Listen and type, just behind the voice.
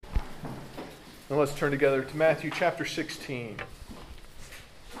And let's turn together to Matthew chapter 16.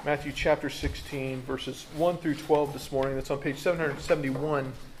 Matthew chapter 16, verses 1 through 12 this morning. That's on page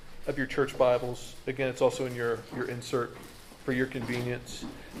 771 of your church Bibles. Again, it's also in your insert for your convenience.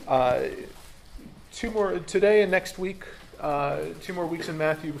 Two more today and next week. 2 more weeks in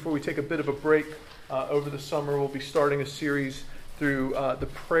Matthew before we take a bit of a break over the summer. We'll be starting a series through the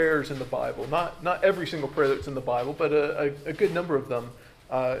prayers in the Bible. Not every single prayer that's in the Bible, but a good number of them.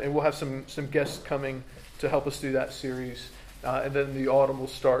 And we'll have some guests coming to help us through that series. And then in the autumn we'll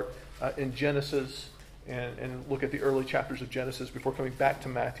start in Genesis and look at the early chapters of Genesis before coming back to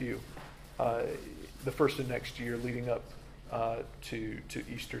Matthew the first of next year leading up to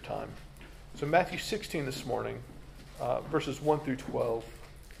Easter time. So Matthew 16 this morning, verses 1 through 12.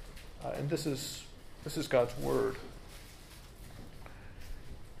 And this is God's word.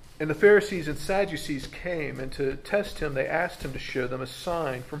 And the Pharisees and Sadducees came, and to test him, they asked him to show them a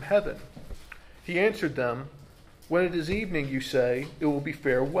sign from heaven. He answered them, "When it is evening, you say, it will be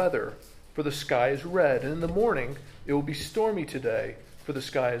fair weather, for the sky is red, and in the morning it will be stormy today, for the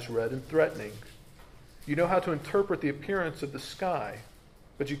sky is red and threatening. You know how to interpret the appearance of the sky,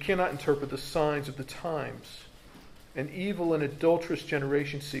 but you cannot interpret the signs of the times. An evil and adulterous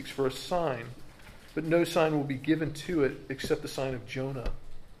generation seeks for a sign, but no sign will be given to it except the sign of Jonah."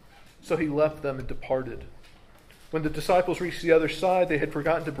 So he left them and departed. When the disciples reached the other side, they had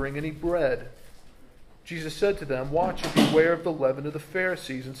forgotten to bring any bread. Jesus said to them, "Watch and beware of the leaven of the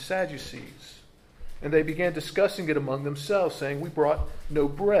Pharisees and Sadducees." And they began discussing it among themselves, saying, "We brought no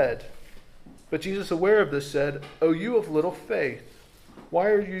bread." But Jesus, aware of this, said, "O you of little faith, why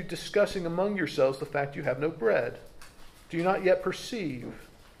are you discussing among yourselves the fact you have no bread? Do you not yet perceive?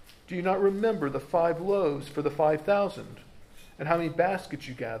 Do you not remember the 5 loaves for the 5,000, and how many baskets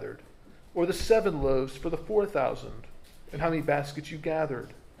you gathered? Or the 7 loaves for the 4,000, and how many baskets you gathered?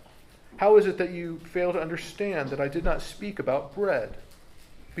 How is it that you fail to understand that I did not speak about bread?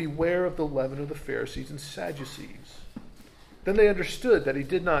 Beware of the leaven of the Pharisees and Sadducees." Then they understood that he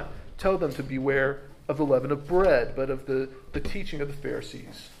did not tell them to beware of the leaven of bread, but of the teaching of the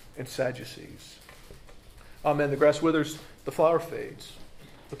Pharisees and Sadducees. Amen. The grass withers, the flower fades,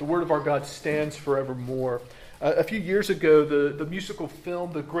 but the word of our God stands forevermore. A few years ago, the musical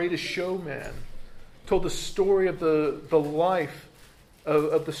film The Greatest Showman told the story of the life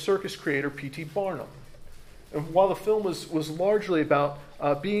of the circus creator P.T. Barnum. And while the film was largely about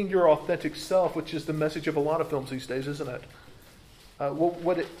being your authentic self, which is the message of a lot of films these days, isn't it?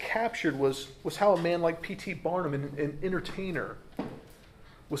 What it captured was how a man like P.T. Barnum, an entertainer,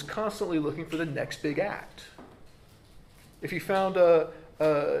 was constantly looking for the next big act. If he found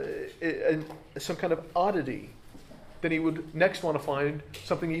some kind of oddity, then he would next want to find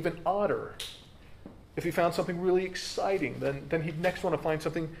something even odder. If he found something really exciting, then he'd next want to find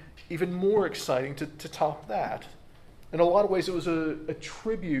something even more exciting to top that. In a lot of ways, it was a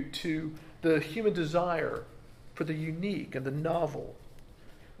tribute to the human desire for the unique and the novel.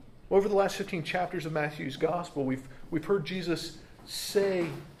 Over the last 15 chapters of Matthew's Gospel, we've heard Jesus say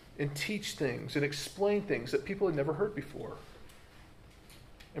and teach things and explain things that people had never heard before,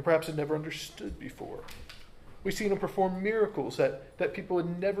 and perhaps had never understood before. We've seen him perform miracles that people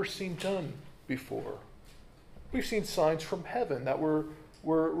had never seen done before. We've seen signs from heaven that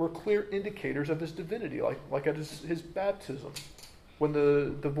were clear indicators of his divinity, like at his baptism, when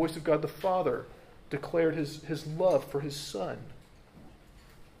the voice of God the Father declared his love for his Son.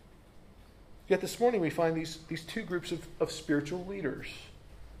 Yet this morning we find these 2 groups of spiritual leaders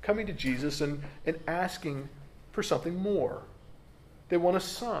coming to Jesus and asking for something more. They want a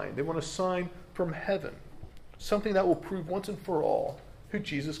sign. They want a sign from heaven. Something that will prove once and for all who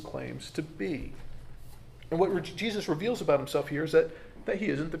Jesus claims to be. And what Jesus reveals about himself here is that he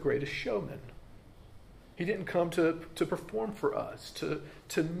isn't the greatest showman. He didn't come to perform for us,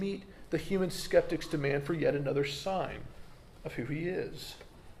 to meet the human skeptic's demand for yet another sign of who he is.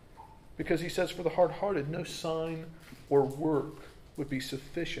 Because he says for the hard-hearted, no sign or work would be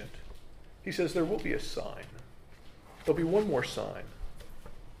sufficient. He says there will be a sign. There'll be one more sign,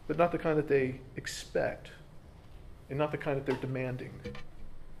 but not the kind that they expect, and not the kind that they're demanding.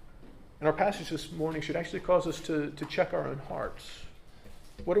 And our passage this morning should actually cause us to check our own hearts.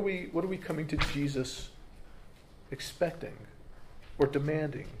 What are we coming to Jesus expecting or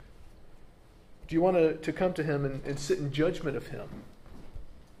demanding? Do you want to come to him and sit in judgment of him,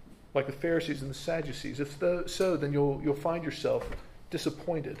 like the Pharisees and the Sadducees? If so, then you'll find yourself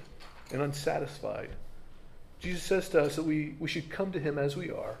disappointed and unsatisfied. Jesus says to us that we should come to him as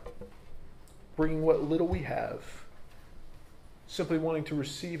we are, bringing what little we have, simply wanting to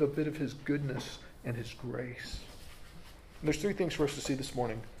receive a bit of his goodness and his grace. And there's 3 things for us to see this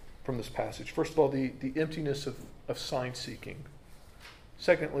morning from this passage. First of all, the emptiness of sign seeking.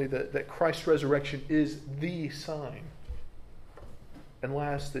 Secondly, that Christ's resurrection is the sign. And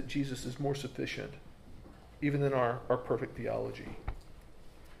last, that Jesus is more sufficient, even than our perfect theology.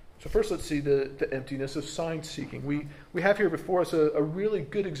 So first, let's see the emptiness of sign seeking. We have here before us a really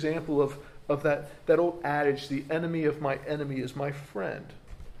good example of that old adage, the enemy of my enemy is my friend.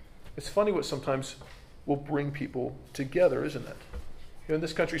 It's funny what sometimes will bring people together, isn't it? In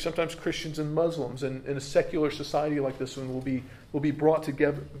this country, sometimes Christians and Muslims, and in a secular society like this one, will be brought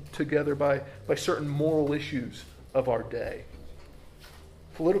together by certain moral issues of our day.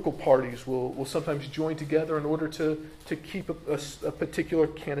 Political parties will sometimes join together in order to keep a particular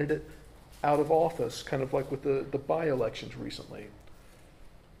candidate out of office, kind of like with the by-elections recently.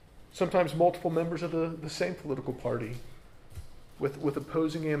 Sometimes multiple members of the same political party with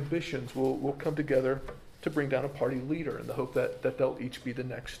opposing ambitions will come together to bring down a party leader in the hope that they'll each be the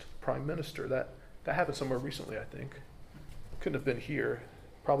next prime minister. That happened somewhere recently, I think. Couldn't have been here.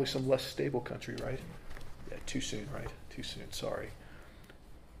 Probably some less stable country, right? Yeah, too soon, right? Too soon, sorry.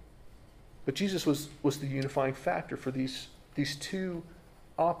 But Jesus was the unifying factor for these two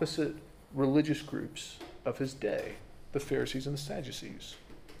opposite religious groups of his day, the Pharisees and the Sadducees.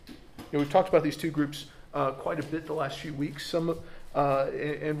 We've talked about these two groups quite a bit the last few weeks.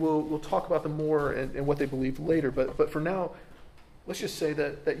 And we'll talk about them more and what they believe later. But for now, let's just say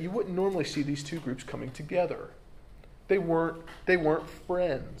that you wouldn't normally see these two groups coming together. They weren't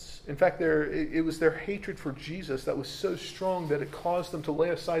friends. In fact, it was their hatred for Jesus that was so strong that it caused them to lay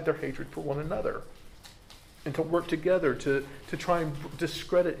aside their hatred for one another and to work together to try and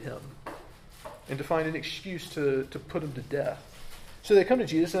discredit him and to find an excuse to put him to death. So they come to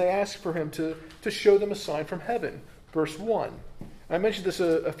Jesus and they ask for him to show them a sign from heaven. Verse 1. I mentioned this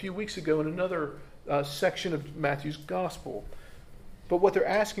a few weeks ago in another section of Matthew's gospel. But what they're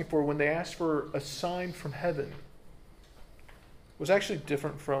asking for when they ask for a sign from heaven was actually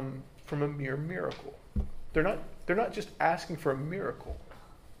different from a mere miracle. They're not just asking for a miracle.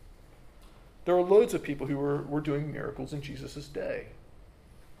 There are loads of people who were doing miracles in Jesus' day,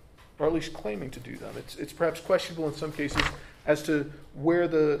 or at least claiming to do them. It's perhaps questionable in some cases as to where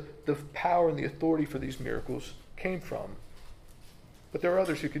the power and the authority for these miracles came from. But there are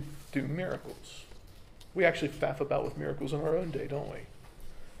others who could do miracles. We actually faff about with miracles in our own day, don't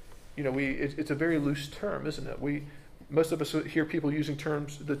we? It's a very loose term, isn't it? Most of us hear people using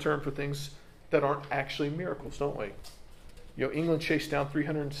the term for things that aren't actually miracles, don't we? England chased down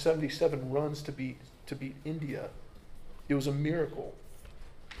 377 runs to beat India. It was a miracle.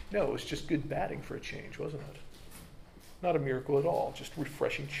 No, it was just good batting for a change, wasn't it? Not a miracle at all, just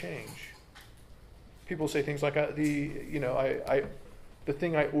refreshing change. People say things like the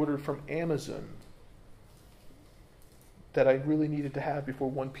thing I ordered from Amazon that I really needed to have before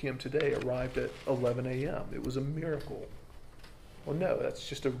 1 p.m. today arrived at 11 a.m. It was a miracle. Well, no, that's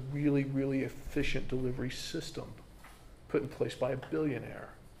just a really, really efficient delivery system put in place by a billionaire.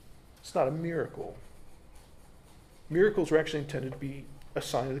 It's not a miracle. Miracles are actually intended to be a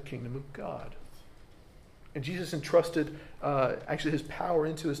sign of the kingdom of God. And Jesus entrusted actually his power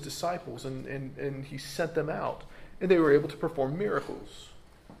into his disciples, and he sent them out. And they were able to perform miracles.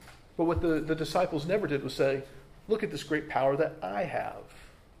 But what the disciples never did was say, look at this great power that I have.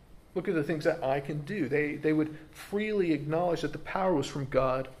 Look at the things that I can do. They would freely acknowledge that the power was from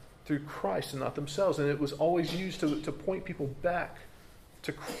God through Christ and not themselves. And it was always used to point people back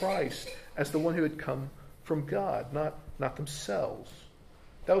to Christ as the one who had come from God, not themselves.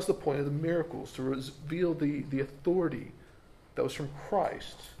 That was the point of the miracles, to reveal the authority that was from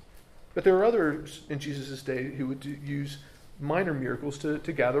Christ. But there were others in Jesus' day who would use minor miracles to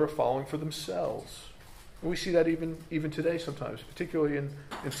gather a following for themselves. And we see that even today sometimes, particularly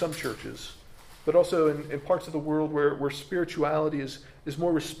in some churches, but also in parts of the world where spirituality is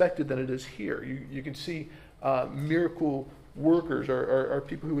more respected than it is here. You can see miracle workers or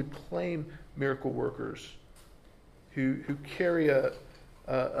people who would claim miracle workers who carry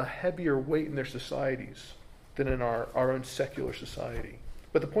a heavier weight in their societies than in our own secular society.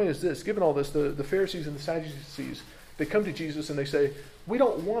 But the point is this: given all this, the Pharisees and the Sadducees, they come to Jesus and they say, we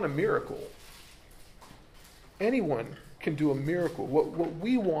don't want a miracle. Anyone can do a miracle. What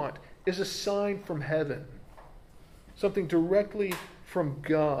we want is a sign from heaven, something directly from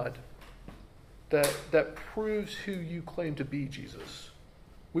God that proves who you claim to be, Jesus.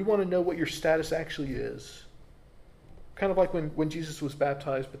 We want to know what your status actually is. Kind of like when Jesus was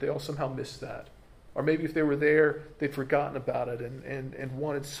baptized, but they all somehow missed that. Or maybe if they were there, they'd forgotten about it and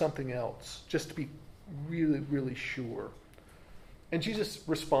wanted something else, just to be really, really sure. And Jesus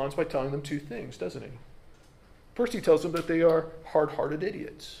responds by telling them two things, doesn't he? First, he tells them that they are hard-hearted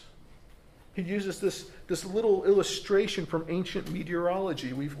idiots. He uses this little illustration from ancient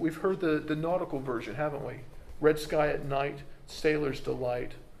meteorology. We've heard the nautical version, haven't we? Red sky at night, sailors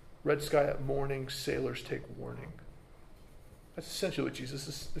delight. Red sky at morning, sailors take warning. That's essentially what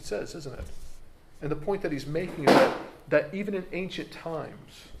Jesus says, isn't it? And the point that he's making is that even in ancient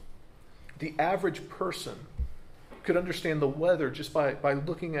times, the average person could understand the weather just by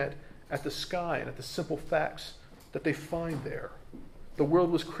looking at the sky and at the simple facts that they find there. The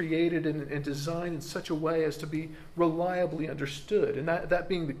world was created and designed in such a way as to be reliably understood. And that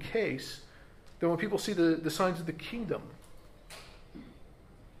being the case, then when people see the signs of the kingdom,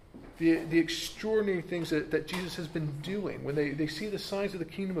 the extraordinary things that Jesus has been doing, when they see the signs of the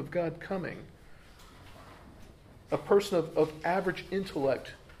kingdom of God coming, a person of average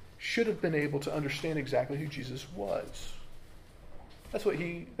intellect should have been able to understand exactly who Jesus was. That's what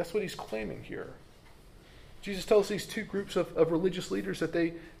he's claiming here. Jesus tells these two groups of religious leaders that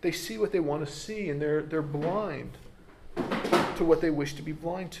they see what they want to see, and they're blind to what they wish to be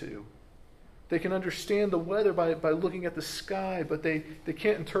blind to. They can understand the weather by looking at the sky, but they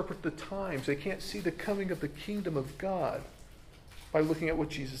can't interpret the times. They can't see the coming of the kingdom of God by looking at what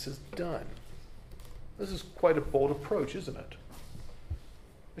Jesus has done. This is quite a bold approach, isn't it?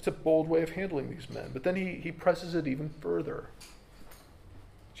 It's a bold way of handling these men. But then he presses it even further.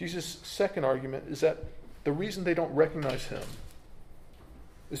 Jesus' second argument is that the reason they don't recognize him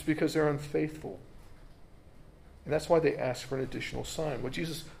is because they're unfaithful. And that's why they ask for an additional sign. What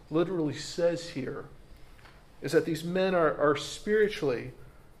Jesus literally says here is that these men are spiritually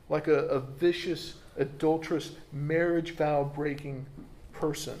like a vicious, adulterous, marriage vow-breaking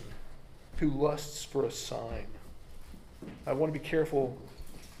person who lusts for a sign. I want to be careful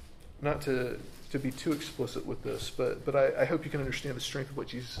not to be too explicit with this, but I hope you can understand the strength of what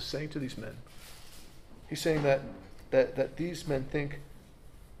Jesus is saying to these men. He's saying that these men think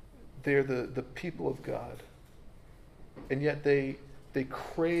they're the people of God, and yet they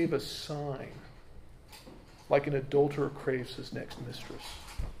crave a sign like an adulterer craves his next mistress.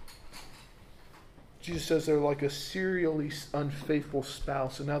 Jesus says they're like a serially unfaithful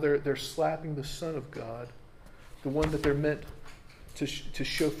spouse, and now they're slapping the Son of God, the one that they're meant to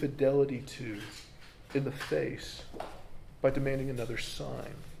show fidelity to, in the face by demanding another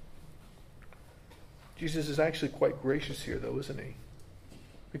sign. Jesus is actually quite gracious here, though, isn't he?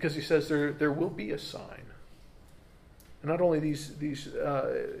 Because he says there will be a sign. And not only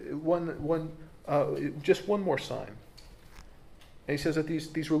just one more sign. And he says that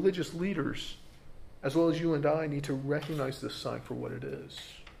these religious leaders, as well as you and I, need to recognize this sign for what it is.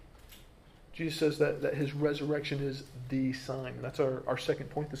 Jesus says that his resurrection is the sign. And that's our second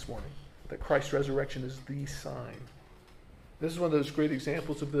point this morning, that Christ's resurrection is the sign. This is one of those great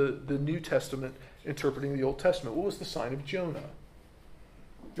examples of the New Testament interpreting the Old Testament. What was the sign of Jonah?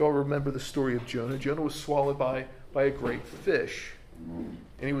 You all remember the story of Jonah. Jonah was swallowed by a great fish. And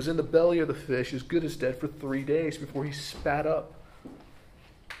he was in the belly of the fish, as good as dead, for 3 days before he spat up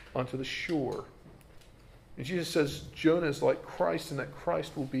onto the shore. And Jesus says Jonah is like Christ, and that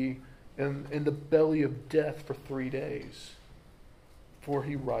Christ will be in the belly of death for 3 days before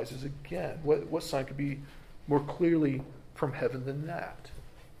he rises again. What sign could be more clearly from heaven than that?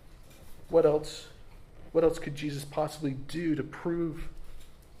 What else could Jesus possibly do to prove,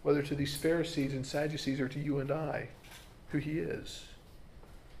 whether to these Pharisees and Sadducees or to you and I, who he is?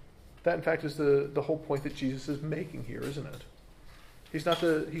 That, in fact, is the whole point that Jesus is making here, isn't it? He's not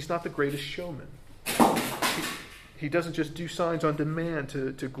the greatest showman. He doesn't just do signs on demand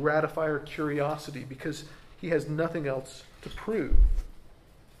to gratify our curiosity, because he has nothing else to prove.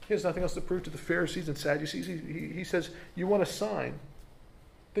 He has nothing else to prove to the Pharisees and Sadducees. He says, you want a sign?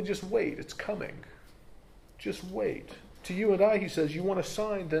 Then just wait. It's coming. Just wait. To you and I, he says, you want a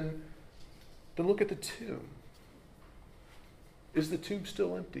sign? Then look at the tomb. Is the tomb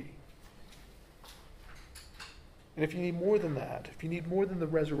still empty? And if you need more than that, if you need more than the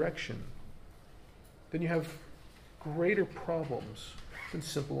resurrection, then you have greater problems than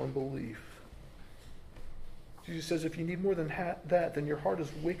simple unbelief. Jesus says if you need more than that, then your heart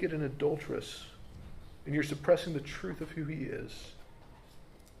is wicked and adulterous, and you're suppressing the truth of who he is,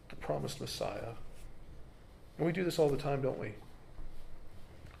 the promised Messiah. And we do this all the time, don't we?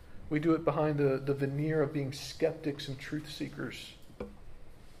 We do it behind the veneer of being skeptics and truth seekers.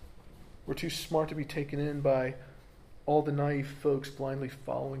 We're too smart to be taken in by all the naive folks blindly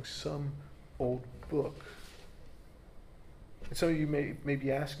following some old book. And some of you may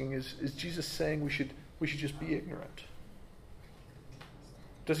be asking, is Jesus saying we should just be ignorant?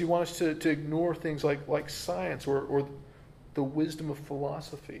 Does he want us to ignore things like science or the wisdom of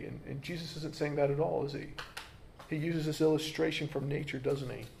philosophy? And Jesus isn't saying that at all, is he? He uses this illustration from nature, doesn't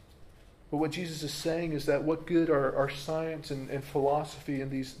he? But what Jesus is saying is that what good are science and philosophy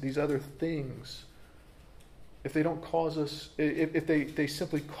and these other things if they don't cause us, if they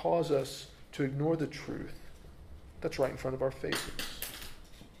simply cause us to ignore the truth that's right in front of our faces.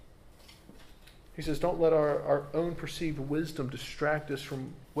 He says, don't let our own perceived wisdom distract us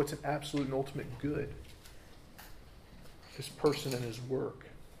from what's an absolute and ultimate good. His person and his work.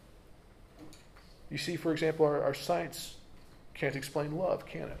 You see, for example, our science can't explain love,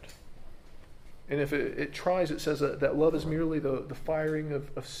 can it? And if it tries, it says that love is merely the firing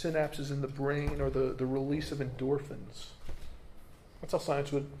of synapses in the brain or the release of endorphins. That's how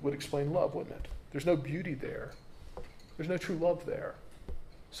science would explain love, wouldn't it? There's no beauty there. There's no true love there.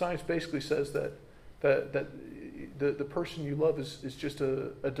 Science basically says that the person you love is just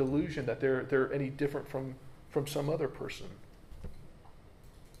a delusion, that they're any different from some other person.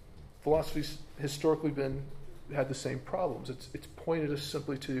 Philosophy's historically had the same problems. It's pointed us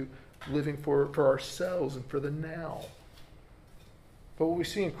simply to living for ourselves and for the now. But what we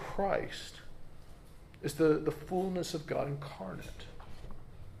see in Christ is the fullness of God incarnate.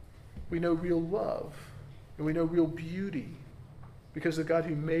 We know real love and we know real beauty because the God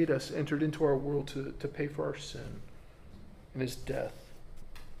who made us entered into our world to pay for our sin in his death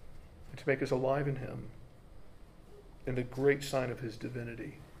and to make us alive in him, and the great sign of his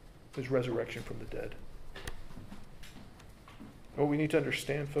divinity, his resurrection from the dead. What we need to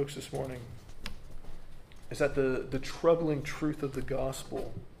understand, folks, this morning is that the troubling truth of the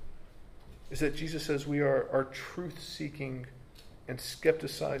gospel is that Jesus says we are truth-seeking and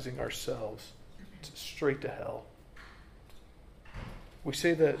skepticizing ourselves straight to hell. We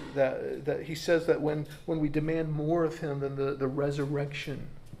say that he says that when we demand more of him than the resurrection,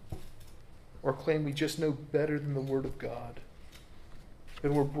 or claim we just know better than the Word of God,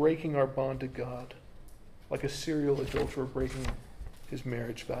 then we're breaking our bond to God, like a serial adulterer breaking his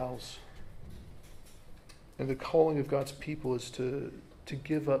marriage vows. And the calling of God's people is to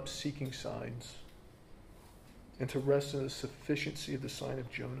give up seeking signs and to rest in the sufficiency of the sign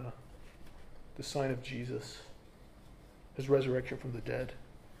of Jonah, the sign of Jesus, his resurrection from the dead.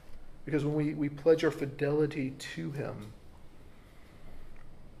 Because when we pledge our fidelity to him,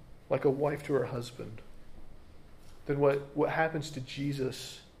 like a wife to her husband, then what happens to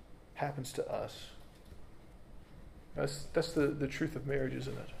Jesus happens to us. That's the truth of marriage,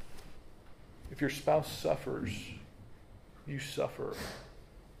 isn't it? If your spouse suffers, you suffer.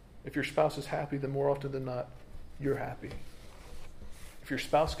 If your spouse is happy, then more often than not, you're happy. If your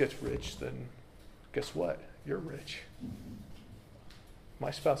spouse gets rich, then guess what? You're rich.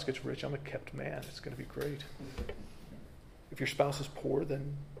 My spouse gets rich, I'm a kept man. It's going to be great. If your spouse is poor,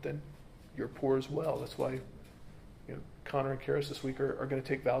 then you're poor as well. That's why Connor and Karis this week are going to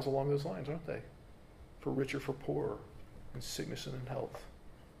take vows along those lines, aren't they? For richer, for poorer, in sickness and in health.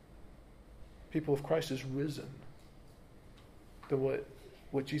 People of Christ is risen. Then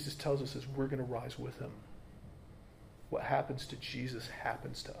what Jesus tells us is we're going to rise with him. What happens to Jesus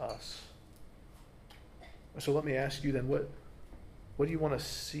happens to us. So let me ask you then, what do you want to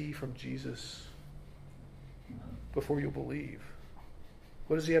see from Jesus before you'll believe?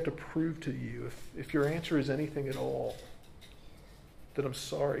 What does he have to prove to you? If your answer is anything at all, then I'm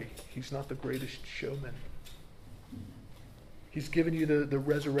sorry, he's not the greatest showman. He's given you the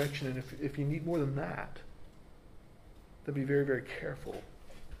resurrection, and if you need more than that, then be very, very careful.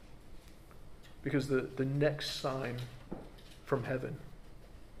 Because the next sign from heaven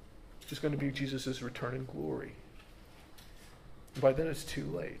is going to be Jesus' return in glory. And by then it's too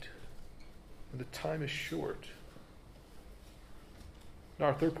late. And the time is short. Now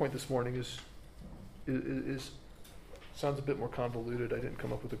our third point this morning is sounds a bit more convoluted. I didn't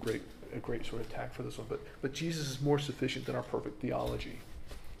come up with a great sort of tack for this one, but Jesus is more sufficient than our perfect theology.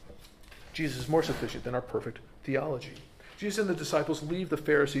 Jesus is more sufficient than our perfect theology. Jesus and the disciples leave the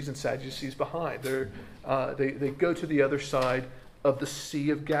Pharisees and Sadducees behind. They go to the other side of the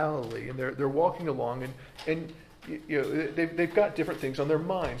Sea of Galilee, and they're walking along, and they've got different things on their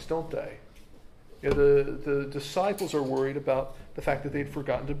minds, don't they? The disciples are worried about the fact that they'd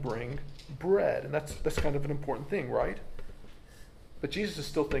forgotten to bring bread, and that's kind of an important thing, right? But Jesus is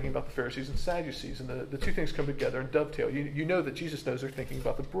still thinking about the Pharisees and Sadducees, and the two things come together and dovetail. You know that Jesus knows they're thinking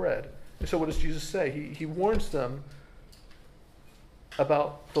about the bread. And so what does Jesus say? He warns them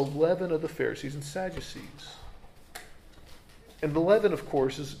about the leaven of the Pharisees and Sadducees. And the leaven, of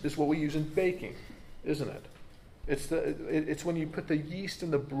course, is what we use in baking, isn't it? It's when you put the yeast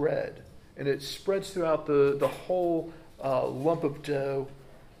in the bread, and it spreads throughout the whole lump of dough,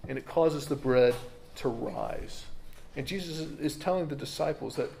 and it causes the bread to rise. And Jesus is telling the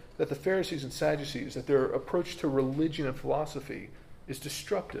disciples that the Pharisees and Sadducees, that their approach to religion and philosophy is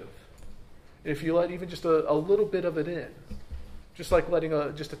destructive. if you let even just a little bit of it in, just like letting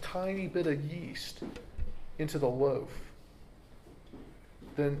just a tiny bit of yeast into the loaf,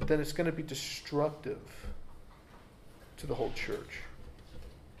 then it's going to be destructive to the whole church.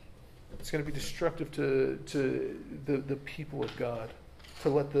 It's going to be destructive to the people of God, to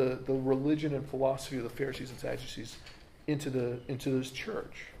let the religion and philosophy of the Pharisees and Sadducees into this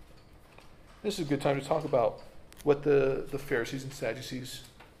church. This is a good time to talk about what the Pharisees and Sadducees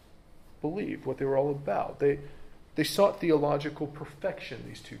believed, what they were all about. They sought theological perfection,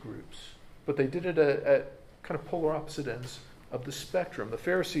 these two groups, but they did it at kind of polar opposite ends of the spectrum. The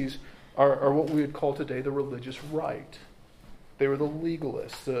Pharisees are what we would call today the religious right. They were the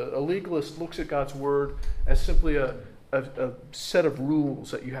legalists. A legalist looks at God's word as simply a set of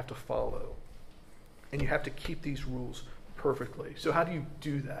rules that you have to follow, and you have to keep these rules perfectly. So how do you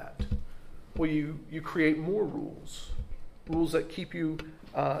do that? Well, you create more rules that keep you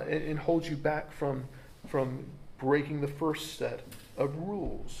and hold you back from breaking the first set of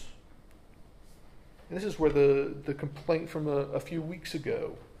rules. And this is where the complaint from a few weeks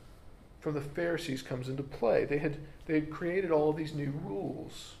ago from the Pharisees comes into play. They had created all of these new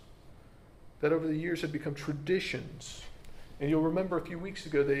rules that over the years had become traditions. And you'll remember a few weeks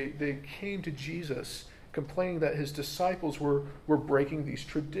ago they came to Jesus complaining that his disciples were breaking these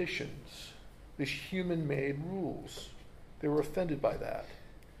traditions, these human-made rules. They were offended by that.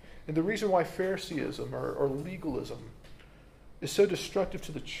 And the reason why Phariseeism or legalism is so destructive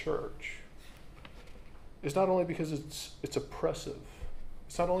to the church is not only because it's oppressive.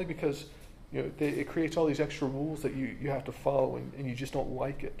 It's not only because it creates all these extra rules that you have to follow and you just don't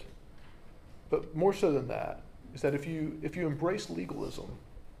like it. But more so than that is that if you embrace legalism,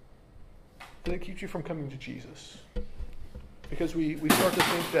 then it keeps you from coming to Jesus. Because we start to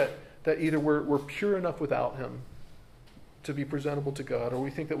think that either we're pure enough without him to be presentable to God, or we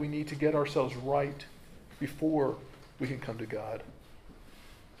think that we need to get ourselves right before we can come to God.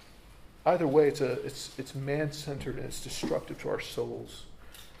 Either way, it's man-centered and it's destructive to our souls.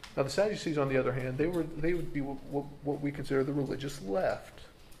 Now, the Sadducees, on the other hand, they would be what we consider the religious left.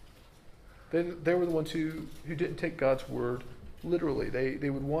 They were the ones who didn't take God's word literally. They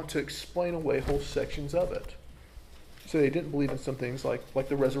would want to explain away whole sections of it. So they didn't believe in some things like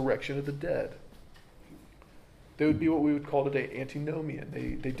the resurrection of the dead. They would be what we would call today antinomian.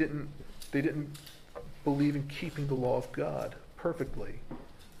 They didn't believe in keeping the law of God perfectly.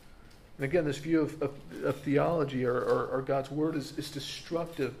 And again, this view of theology or God's word is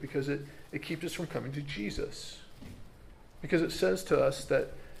destructive because it keeps us from coming to Jesus. Because it says to us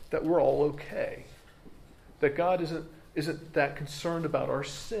that we're all okay. That God isn't that concerned about our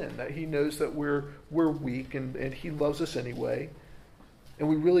sin. That he knows that we're weak and he loves us anyway. And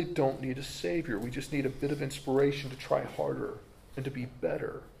we really don't need a savior. We just need a bit of inspiration to try harder and to be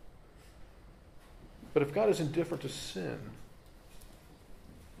better. But if God is indifferent to sin,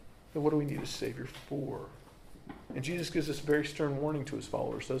 then what do we need a savior for? And Jesus gives this very stern warning to his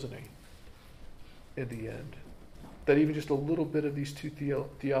followers, doesn't he? In the end. That even just a little bit of these two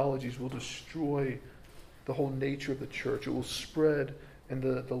theologies will destroy the whole nature of the church. It will spread, and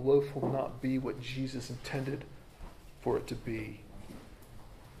the loaf will not be what Jesus intended for it to be.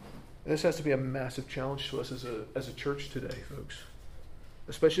 And this has to be a massive challenge to us as a church today, folks.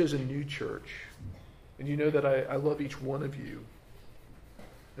 Especially as a new church. And you know that I love each one of you.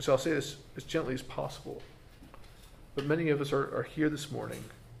 And so I'll say this as gently as possible. But many of us are here this morning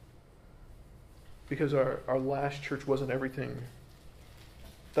because our last church wasn't everything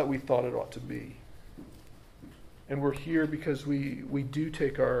that we thought it ought to be. And we're here because we do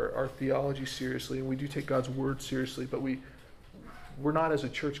take our theology seriously and we do take God's word seriously, but we're not as a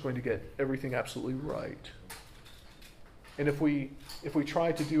church going to get everything absolutely right. And if we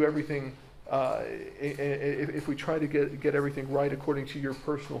try to do everything, if we try to get everything right according to your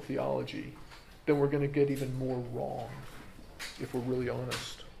personal theology, then we're going to get even more wrong, if we're really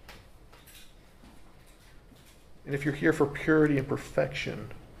honest. And if you're here for purity and perfection,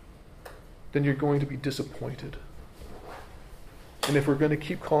 then you're going to be disappointed. And if we're going to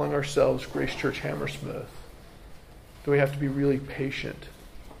keep calling ourselves Grace Church Hammersmith, then we have to be really patient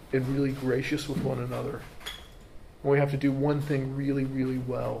and really gracious with one another. And we have to do one thing really, really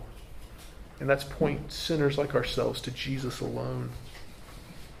well. And that's point sinners like ourselves to Jesus alone.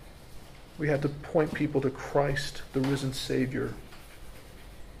 We have to point people to Christ, the risen Savior,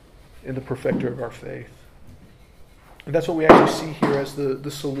 and the perfecter of our faith. And that's what we actually see here as the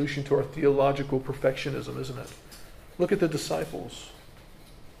solution to our theological perfectionism, isn't it? Look at the disciples.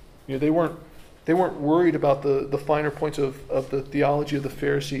 They weren't worried about the finer points of the theology of the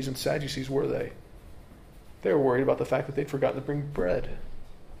Pharisees and Sadducees, were they? They were worried about the fact that they'd forgotten to bring bread.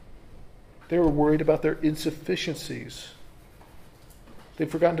 They were worried about their insufficiencies. They'd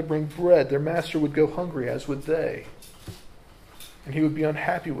forgotten to bring bread. Their master would go hungry, as would they. And he would be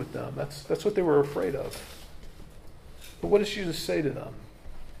unhappy with them. That's what they were afraid of. But what does Jesus say to them?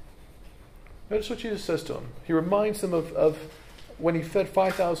 Notice what Jesus says to them. He reminds them of when he fed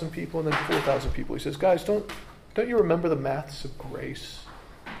 5,000 people and then 4,000 people. He says, guys, don't you remember the maths of grace?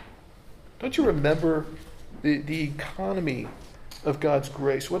 Don't you remember the economy of God's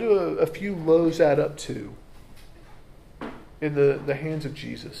grace? What do a few loaves add up to in the hands of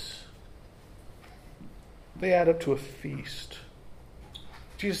Jesus? They add up to a feast.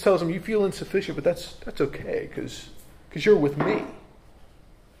 Jesus tells them, you feel insufficient, but that's okay because you're with me.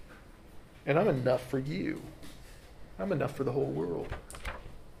 And I'm enough for you. I'm enough for the whole world.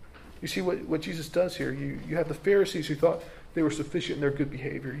 You see what Jesus does here? You have the Pharisees who thought they were sufficient in their good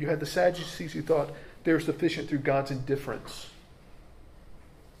behavior. You had the Sadducees who thought they were sufficient through God's indifference.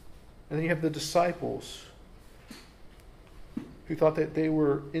 And then you have the disciples who thought that they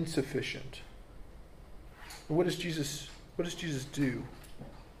were insufficient. And what does Jesus do?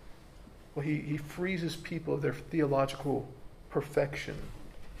 Well, he frees his people of their theological perfection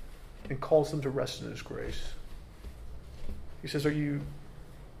and calls them to rest in his grace. He says, Are you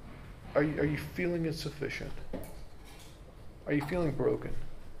feeling insufficient? Are you feeling broken?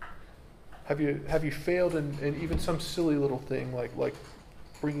 Have you failed in even some silly little thing like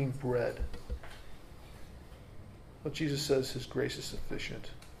bringing bread? Well, Jesus says his grace is sufficient.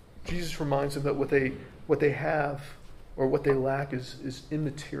 Jesus reminds them that what they have or what they lack is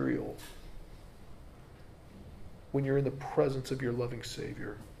immaterial when you're in the presence of your loving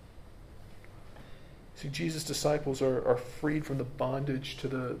Savior. See, Jesus' disciples are freed from the bondage to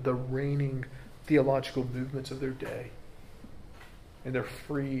the reigning theological movements of their day. And they're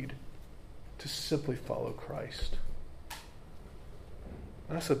freed to simply follow Christ.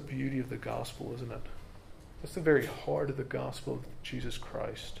 And that's the beauty of the gospel, isn't it? That's the very heart of the gospel of Jesus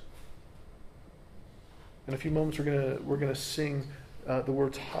Christ. In a few moments, we're gonna sing the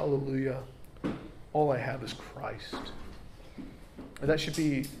words "Hallelujah." All I have is Christ, and that should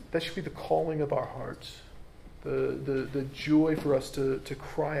be the calling of our hearts, the joy for us to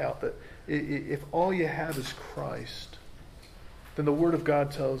cry out that if all you have is Christ, then the Word of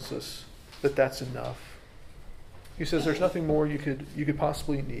God tells us that that's enough. He says there's nothing more you could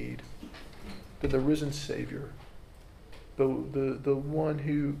possibly need than the risen Savior, the one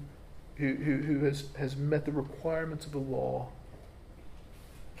who has met the requirements of the law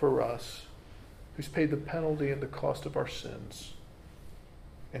for us, who's paid the penalty and the cost of our sins,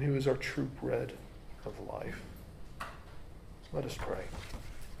 and who is our true bread of life. Let us pray.